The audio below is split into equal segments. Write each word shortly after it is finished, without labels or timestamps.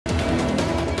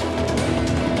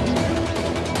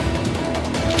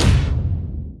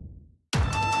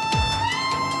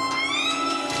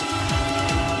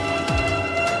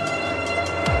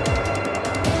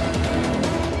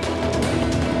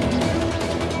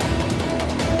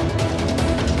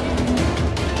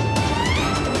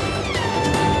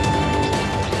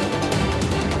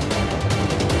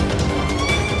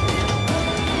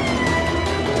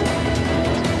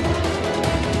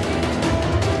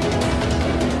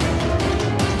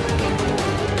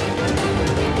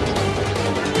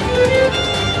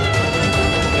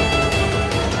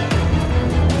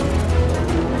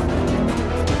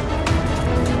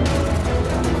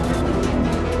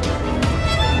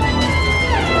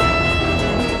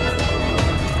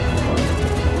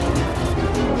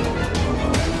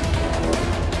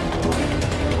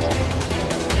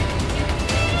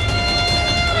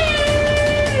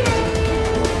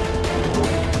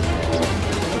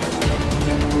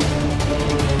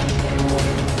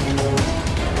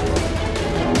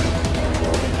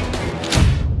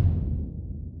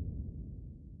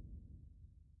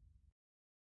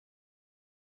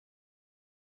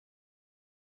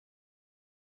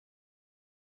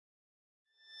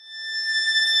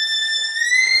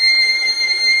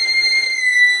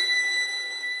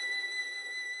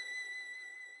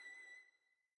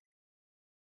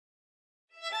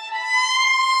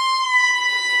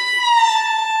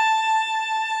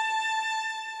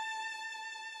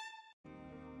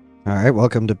Alright,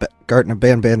 welcome to Garten of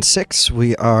Banban 6.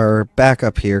 We are back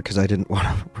up here because I didn't want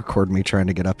to record me trying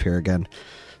to get up here again.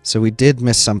 So we did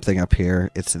miss something up here.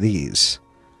 It's these.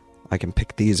 I can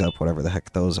pick these up, whatever the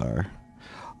heck those are.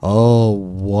 Oh,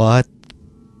 what?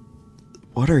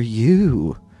 What are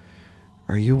you?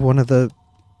 Are you one of the...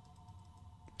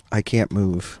 I can't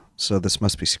move, so this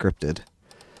must be scripted.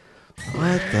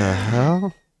 What the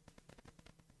hell?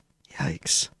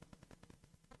 Yikes.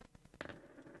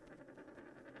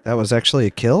 That was actually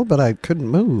a kill, but I couldn't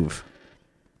move.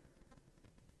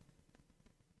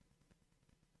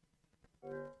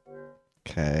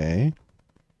 Okay.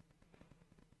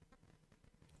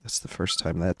 That's the first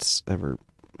time that's ever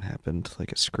happened,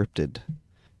 like a scripted.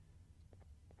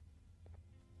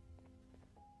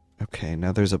 Okay,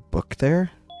 now there's a book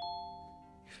there?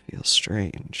 Feels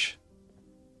strange.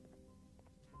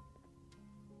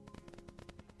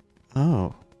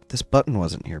 Oh, this button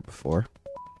wasn't here before.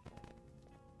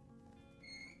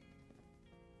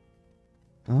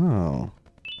 Oh.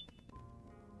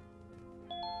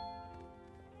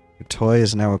 Your toy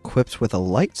is now equipped with a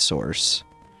light source.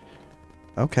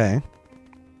 Okay.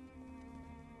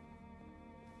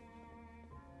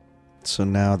 So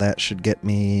now that should get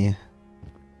me...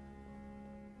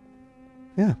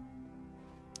 Yeah.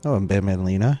 Oh, and Banban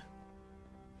Lena.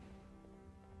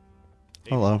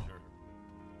 Hey, Hello. partner.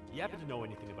 You happen to know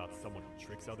anything about someone who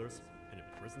tricks others and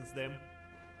imprisons them?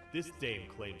 This dame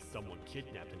claims someone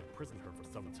kidnapped and imprisoned her for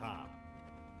some time,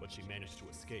 but she managed to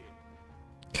escape.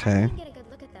 Okay. I can get a good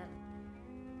look at them.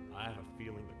 I have a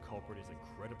feeling the culprit is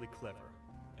incredibly clever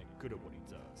and good at what he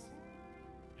does,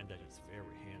 and that he's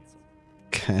very handsome.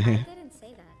 Okay. I didn't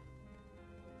say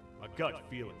that. My gut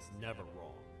feeling's never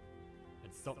wrong,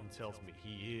 and something tells me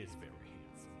he is very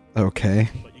handsome. Okay.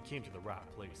 But you came to the right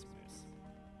place, miss.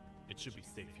 It should be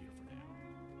safe here for now.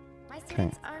 My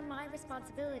students are my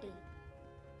responsibility.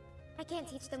 I can't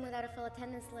teach them without a full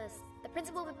attendance list. The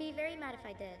principal would be very mad if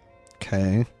I did.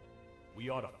 Okay. We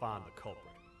ought to find the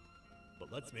culprit,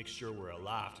 but let's make sure we're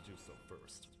alive to do so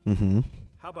first. Mm-hmm.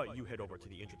 How about you head over to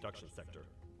the introduction sector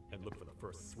and look for the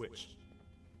first switch?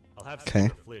 I'll have Okay.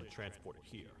 Senator Flynn transported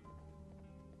here.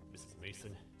 Mrs.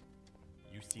 Mason,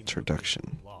 you seem Introduction. to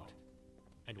be a lot,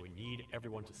 and we need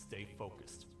everyone to stay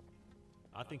focused.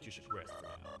 I think you should rest for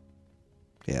now.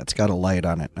 Yeah, it's got a light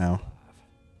on it now.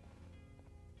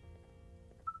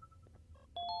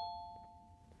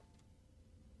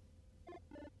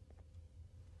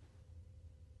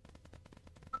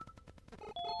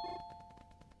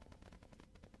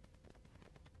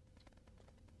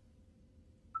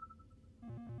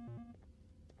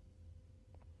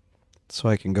 So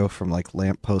I can go from like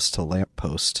lamppost to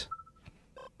lamppost.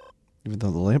 Even though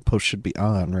the lamppost should be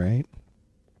on, right?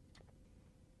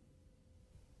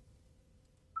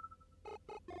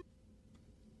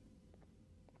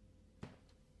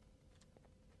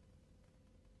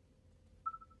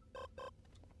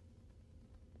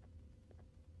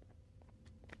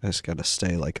 I just gotta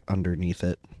stay like underneath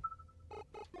it.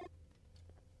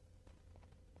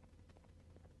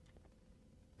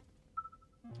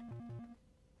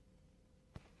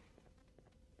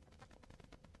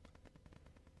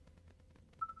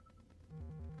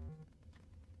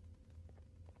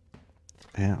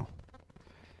 Ow.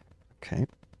 Okay.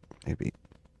 Maybe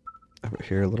over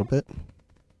here a little bit.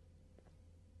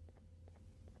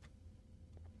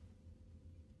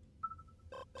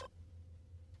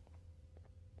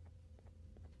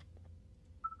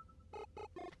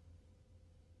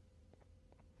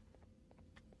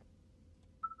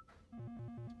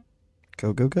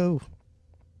 Go, go, go.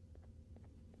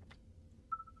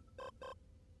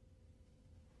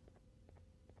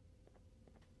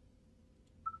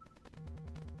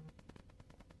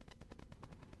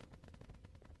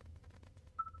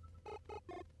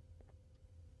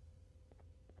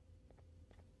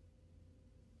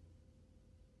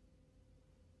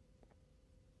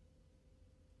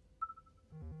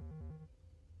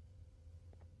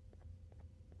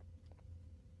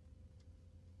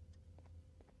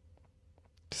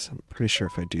 So I'm pretty sure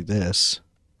if I do this.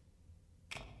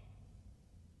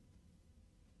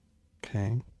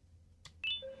 Okay.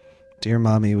 Dear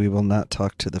Mommy, we will not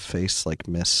talk to the face like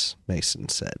Miss Mason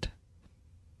said.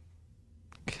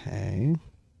 Okay.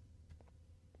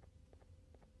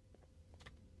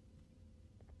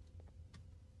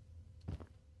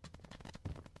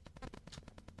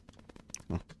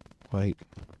 Oh, white.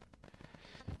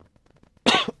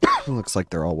 Looks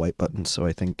like they're all white buttons, so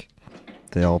I think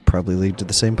they all probably lead to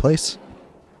the same place.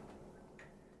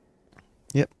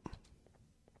 Yep.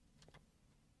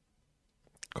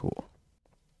 Cool.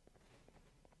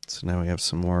 So now we have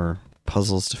some more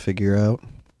puzzles to figure out.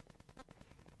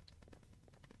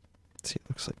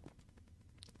 Looks like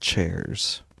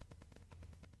chairs.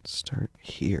 Start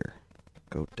here.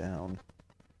 Go down.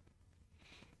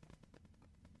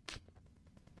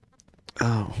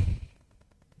 Oh.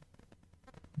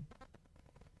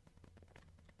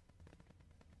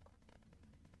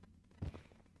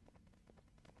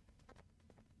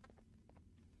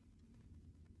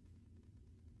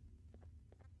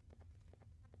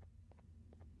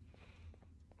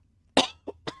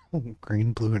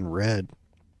 Green, blue, and red.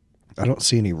 I don't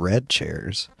see any red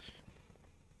chairs.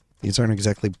 These aren't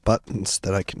exactly buttons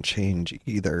that I can change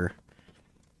either.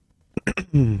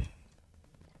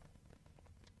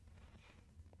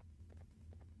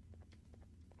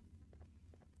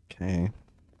 Okay.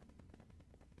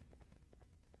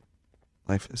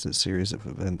 Life is a series of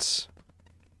events.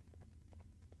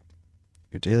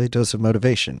 Your daily dose of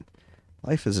motivation.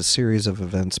 Life is a series of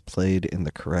events played in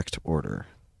the correct order.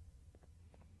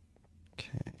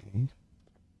 Okay.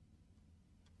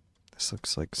 This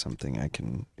looks like something I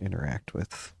can interact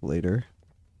with later.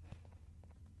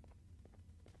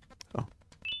 Oh.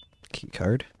 Key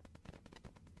card.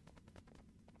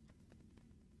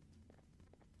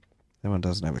 That one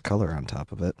doesn't have a color on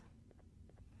top of it.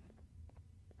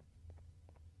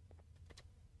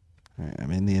 Alright,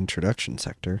 I'm in the introduction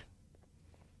sector.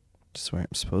 Just where I'm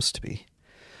supposed to be.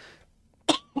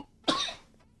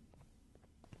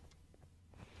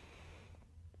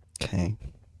 Okay.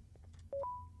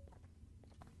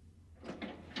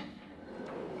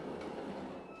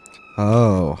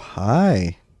 Oh,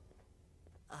 hi.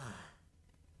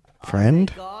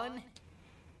 Friend?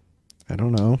 I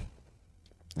don't know.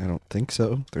 I don't think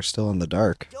so. They're still in the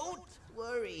dark. Don't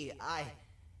worry.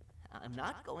 I'm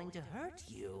not going to hurt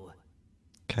you.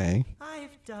 Okay.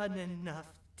 I've done enough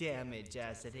damage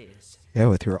as it is. Yeah,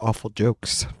 with your awful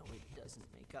jokes. I know it doesn't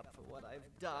make up for what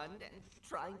I've done and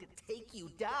trying to take you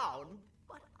down,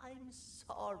 but I'm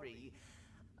sorry.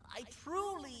 I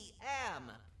truly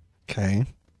am. Okay.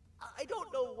 I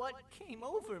don't know what came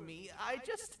over me. I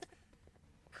just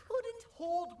couldn't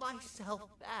hold myself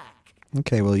back.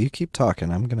 Okay, well, you keep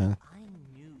talking. I'm gonna... I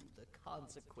knew the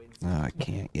consequences. Oh, I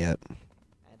can't yet.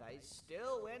 And I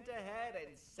still went ahead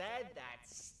and said that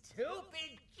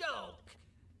stupid joke.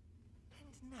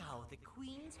 And now the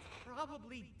queen's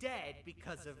probably dead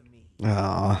because of me.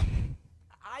 Aw.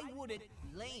 I wouldn't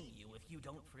blame you if you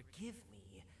don't forgive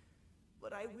me,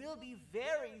 but I will be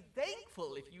very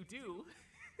thankful if you do.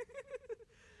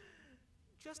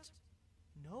 Just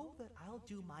know that I'll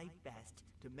do my best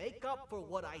to make up for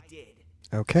what I did.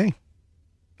 Okay.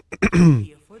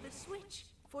 Here for the switch,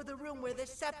 for the room where the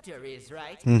scepter is,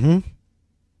 right? Mm-hmm.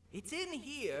 It's in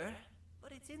here,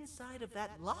 but it's inside of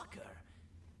that locker.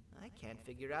 I can't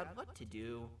figure out what to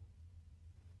do.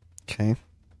 Okay.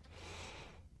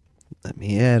 Let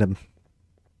me add him.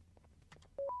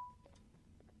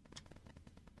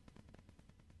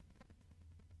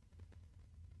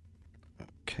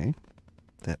 Okay.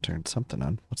 That turned something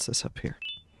on. What's this up here?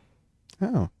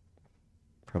 Oh.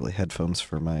 Probably headphones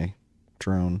for my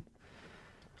drone.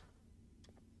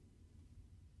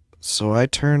 So I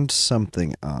turned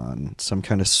something on. Some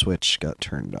kind of switch got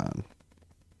turned on.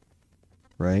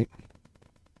 Right?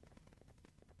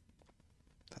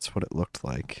 That's what it looked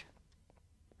like.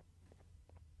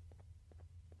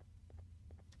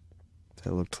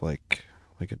 That looked like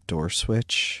a door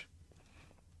switch.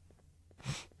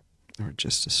 Or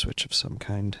just a switch of some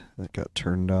kind that got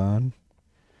turned on.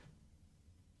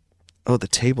 Oh, the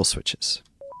table switches.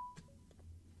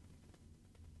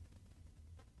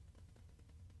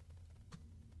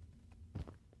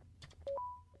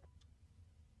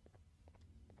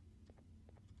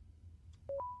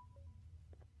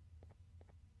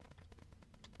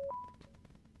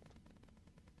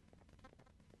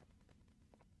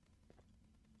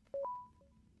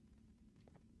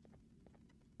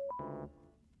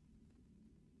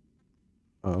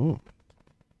 Oh.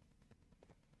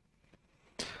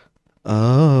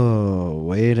 Oh,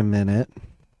 wait a minute.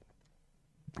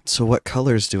 So what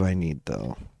colors do I need,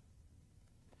 though?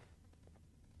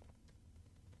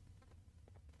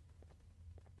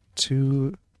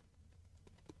 Two...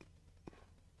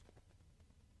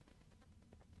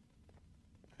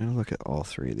 I'm gonna look at all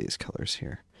three of these colors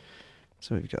here.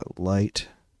 So we've got light,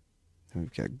 and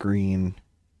we've got green,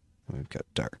 and we've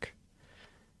got dark.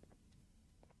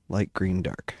 Light, green,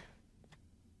 dark.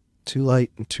 2 light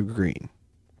and 2 green,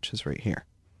 which is right here.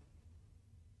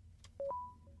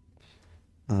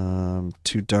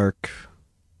 2 dark.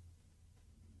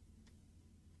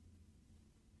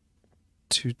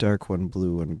 2 dark, 1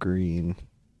 blue, 1 green.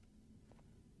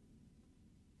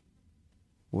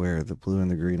 Where the blue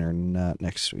and the green are not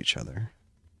next to each other.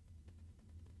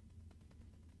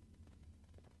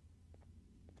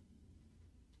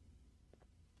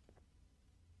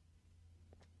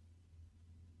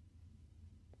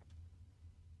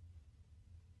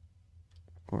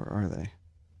 Or are they?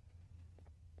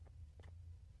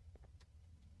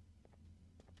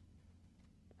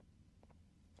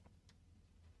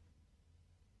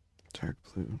 Dark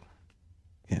blue.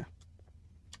 Yeah.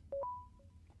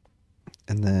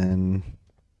 And then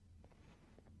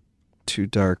 2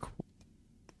 dark,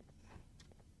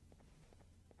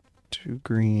 2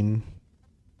 green,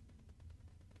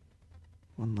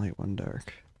 1 light, 1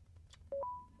 dark.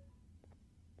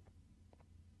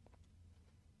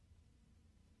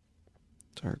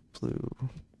 Dark blue.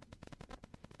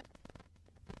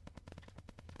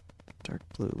 Dark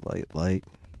blue, light, light.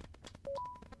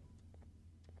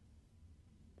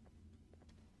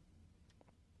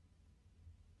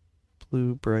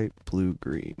 Blue, bright, blue,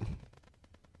 green.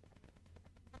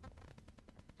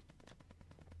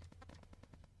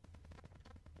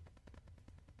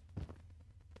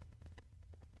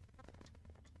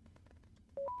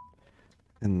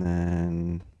 And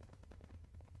then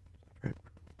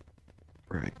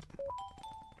right.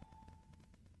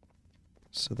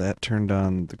 So that turned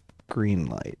on the green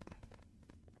light.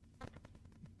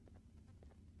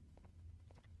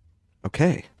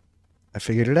 Okay. I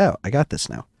figured it out. I got this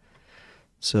now.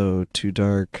 So 2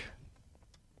 dark.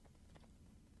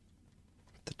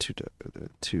 The two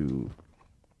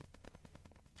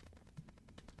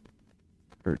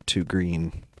or 2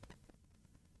 green.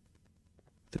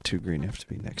 The 2 green have to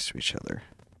be next to each other.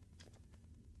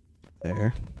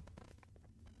 There.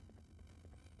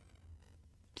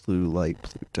 Blue light,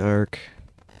 blue dark.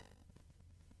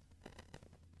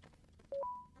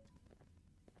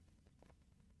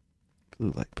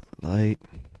 Blue light, blue light.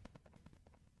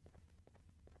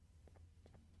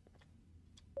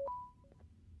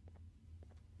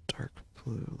 Dark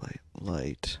blue, light,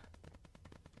 light.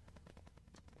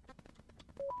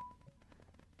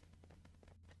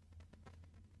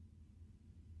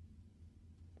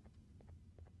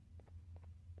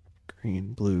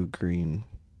 Green, blue, green,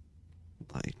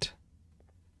 light.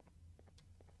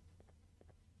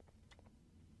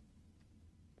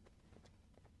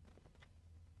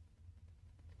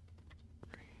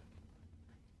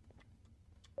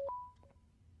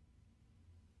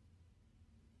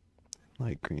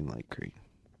 Light green, light green.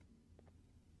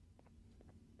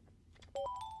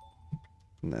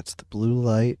 And that's the blue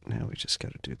light. Now we just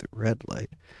got to do the red light.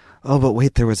 Oh, but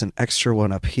wait, there was an extra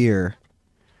one up here.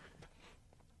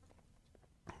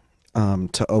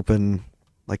 To open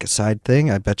like a side thing.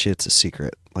 I bet you it's a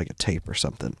secret, like a tape or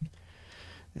something.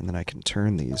 And then I can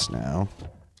turn these now.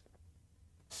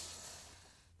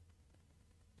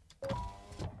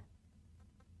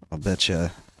 I'll bet you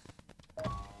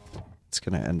it's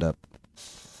going to end up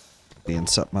being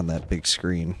something on that big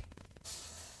screen.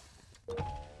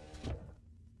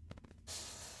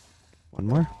 One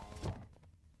more.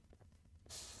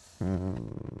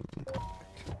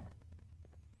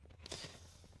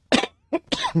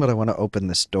 But I want to open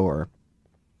this door.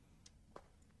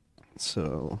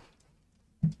 So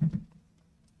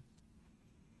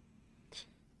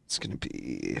it's going to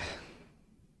be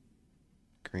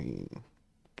green,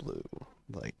 blue,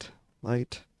 light,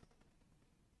 light,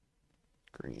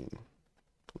 green,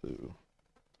 blue,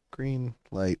 green,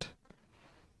 light,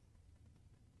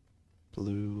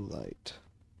 blue, light,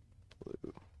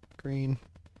 blue, green,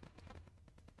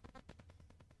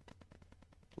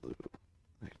 blue,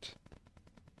 light,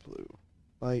 blue,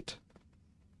 light,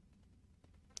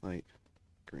 light,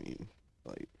 green,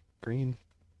 light, green,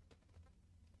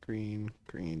 green,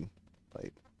 green,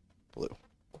 light, blue.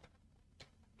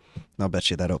 I'll bet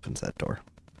you that opens that door.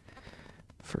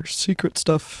 For secret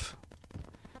stuff.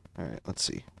 Alright, let's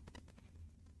see.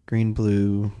 Green,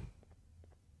 blue,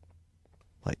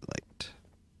 light, light.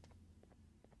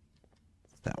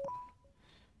 That one.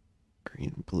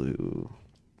 Green, blue,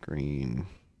 green.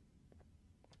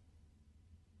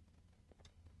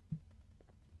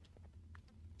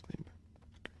 Green,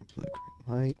 blue, green,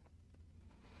 light.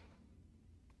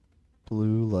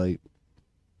 Blue, light,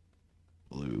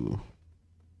 blue,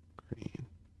 green.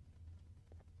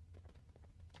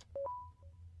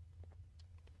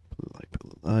 Blue, light,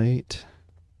 blue, light.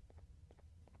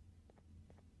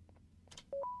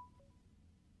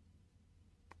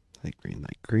 Light green,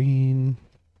 light green.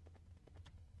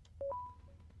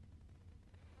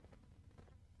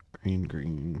 Green,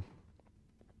 green,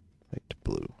 light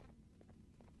blue.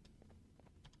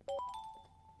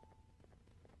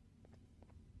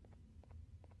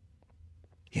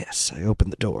 Yes, I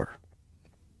opened the door.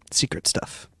 Secret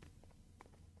stuff.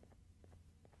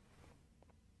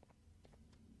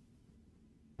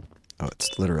 Oh,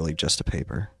 it's literally just a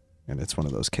paper. And it's one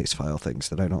of those case file things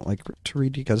that I don't like to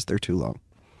read because they're too long.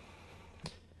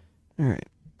 Alright,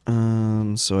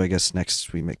 So I guess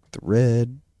next we make the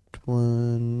red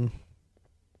one.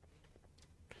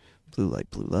 Blue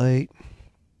light, blue light.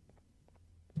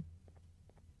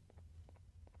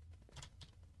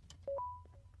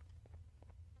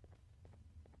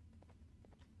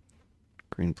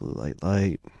 Green, blue light,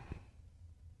 light.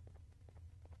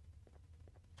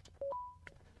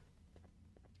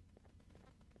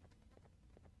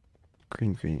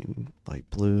 Green, green, light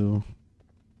blue.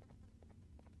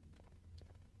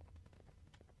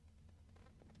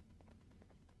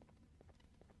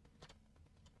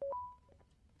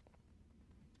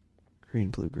 Green,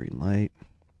 blue, green, light.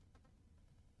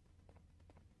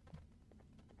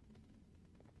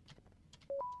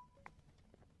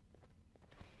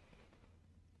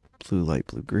 Blue, light,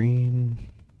 blue, green.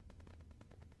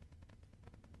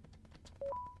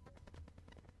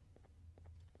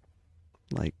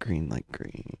 Light green, light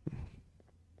green.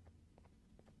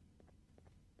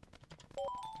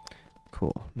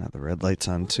 Cool. Now the red light's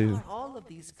on too. What are all of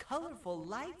these colorful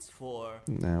lights for?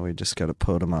 Now we just gotta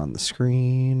put them on the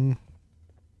screen.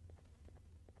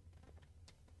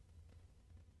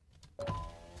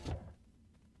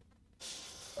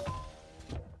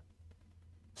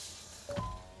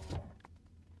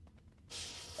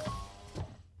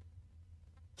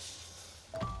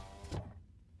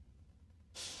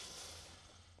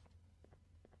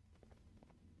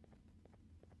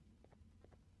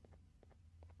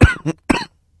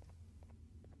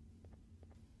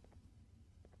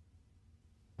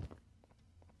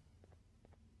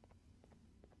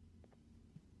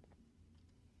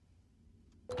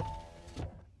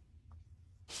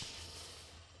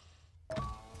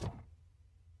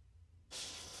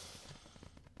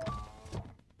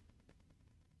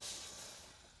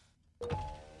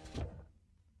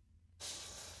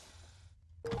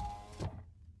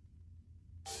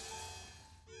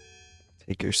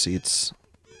 Take your seats.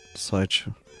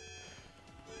 Slideshow.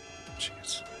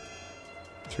 Jeez.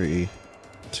 3,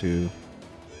 2.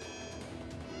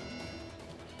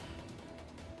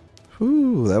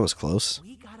 Whew, that was close.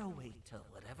 We gotta wait till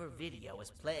whatever video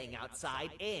is playing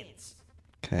outside ends.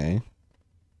 Okay.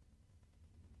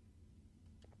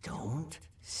 Don't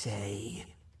say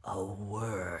a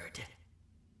word.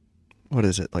 What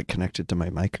is it, like connected to my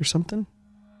mic or something?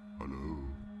 Hello?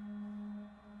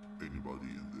 Anybody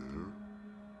in there?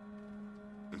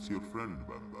 It's your friend,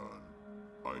 Banban.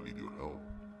 I need your help.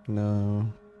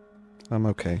 No. I'm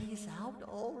okay. He's out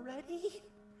already?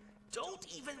 Don't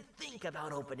even think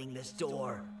about opening this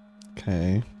door.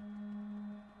 Okay.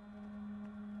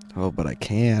 Oh, but I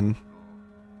can.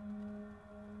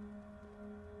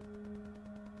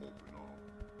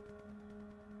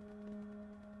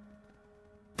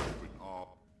 Open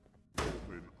up.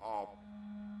 Open up.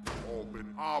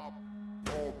 Open up.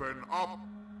 Open up.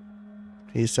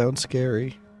 He sounds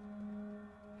scary.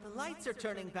 The lights are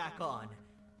turning back on.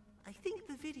 I think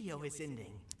the video is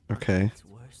ending. Okay. It's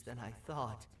worse than I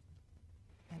thought.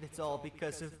 And it's all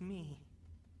because of me.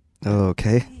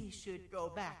 Okay. We should go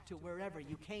back to wherever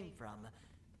you came from.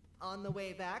 On the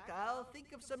way back, I'll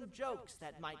think of some jokes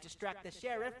that might distract the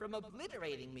sheriff from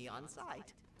obliterating me on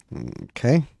sight.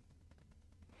 Okay.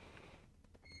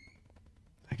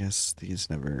 I guess these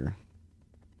never...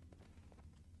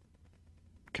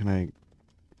 Can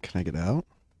I get out?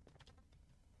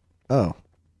 Oh.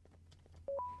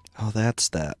 Oh, that's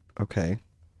that. Okay.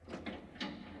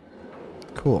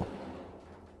 Cool.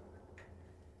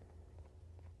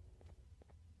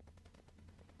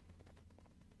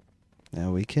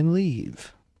 Now we can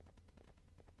leave.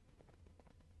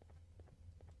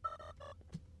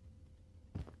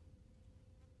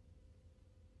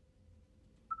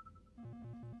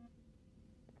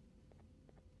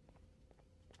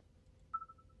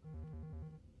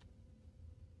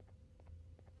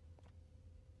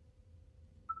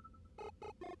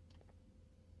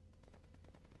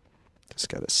 Just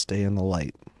gotta stay in the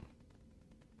light.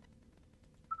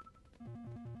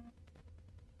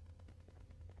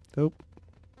 Nope.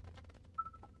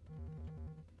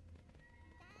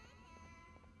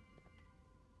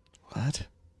 What?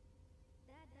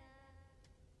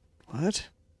 What?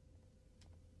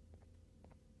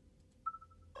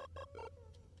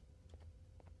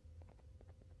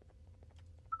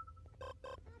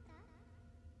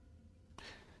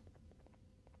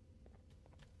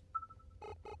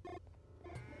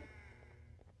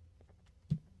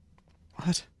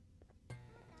 What?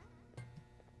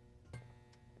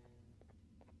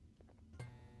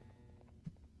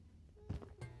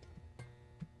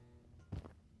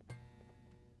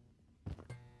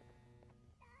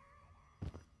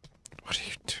 What are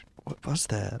you doing? What was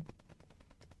that?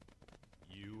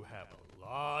 You have a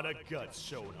lot of guts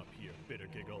showing up here, bitter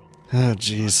giggle. Oh,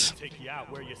 jeez. I'll take you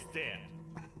out where you stand.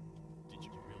 Did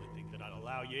you really think that I'd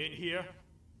allow you in here?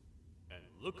 And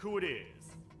look who it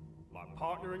is. My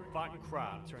partner in fighting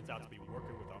crime turns out to be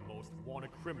working with our most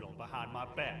wanted criminal behind my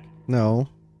back. No.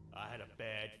 I had a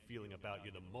bad feeling about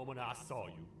you the moment I saw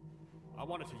you. I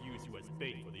wanted to use you as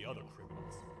bait for the other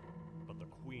criminals, but the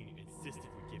Queen insisted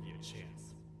we give you a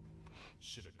chance.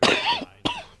 Should have gone my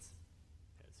instincts.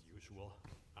 As usual,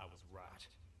 I was right.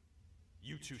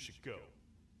 You two should go.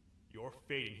 Your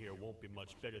fate in here won't be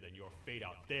much better than your fate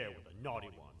out there with the naughty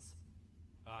ones.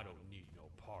 I don't need no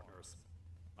partners.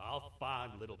 I'll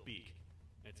find Little Beak,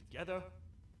 and together,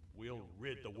 we'll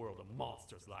rid the world of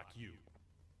monsters like you.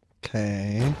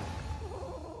 Okay.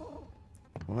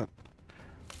 What?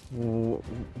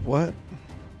 What?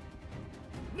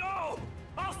 No!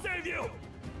 I'll save you!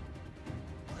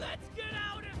 Let's get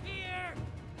out of here!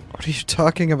 What are you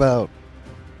talking about?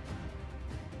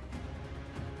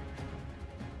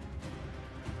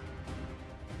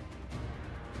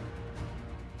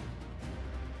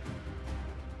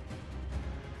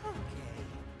 Okay.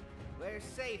 We're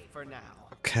safe for now.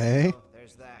 Okay. So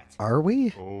there's that. Are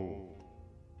we? Oh,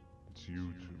 it's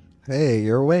you two. Hey,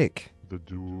 you're awake. The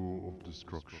duo of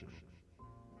destruction.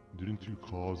 Didn't you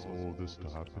cause all this to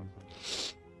happen?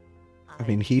 I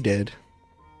mean, he did.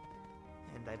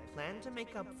 And I plan to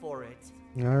make up for it.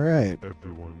 Alright.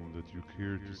 Everyone that you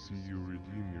cared to see you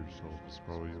redeem yourself is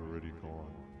probably already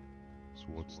gone. So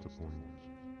what's the point?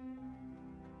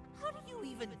 How do you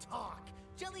even talk?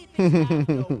 Jellyfish have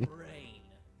no brain.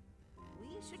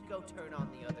 We should go turn on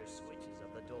the other switches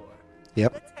of the door.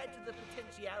 Yep. Let's head to the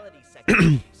potentiality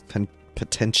section.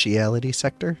 Potentiality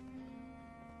sector?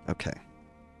 Okay.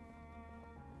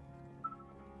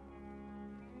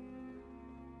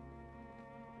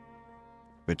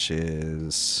 Which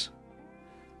is...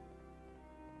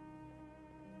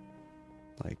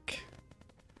 like...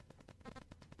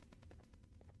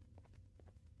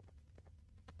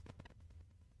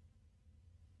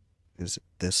 Is it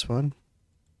this one?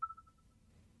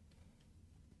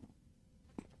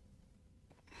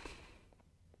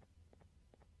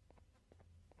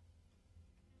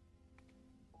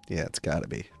 Yeah, it's gotta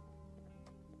be.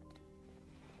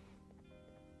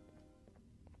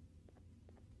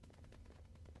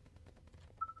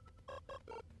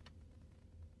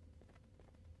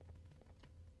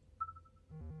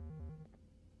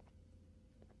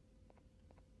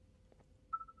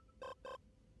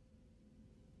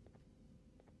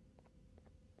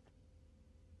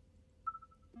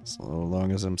 So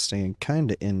long as I'm staying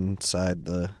kinda inside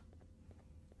the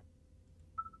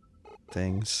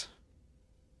things.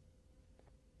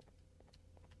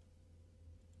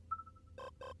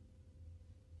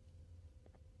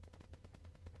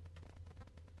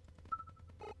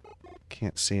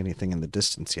 Can't see anything in the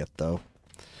distance yet, though.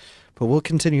 But we'll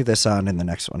continue this on in the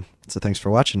next one. So thanks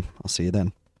for watching. I'll see you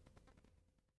then.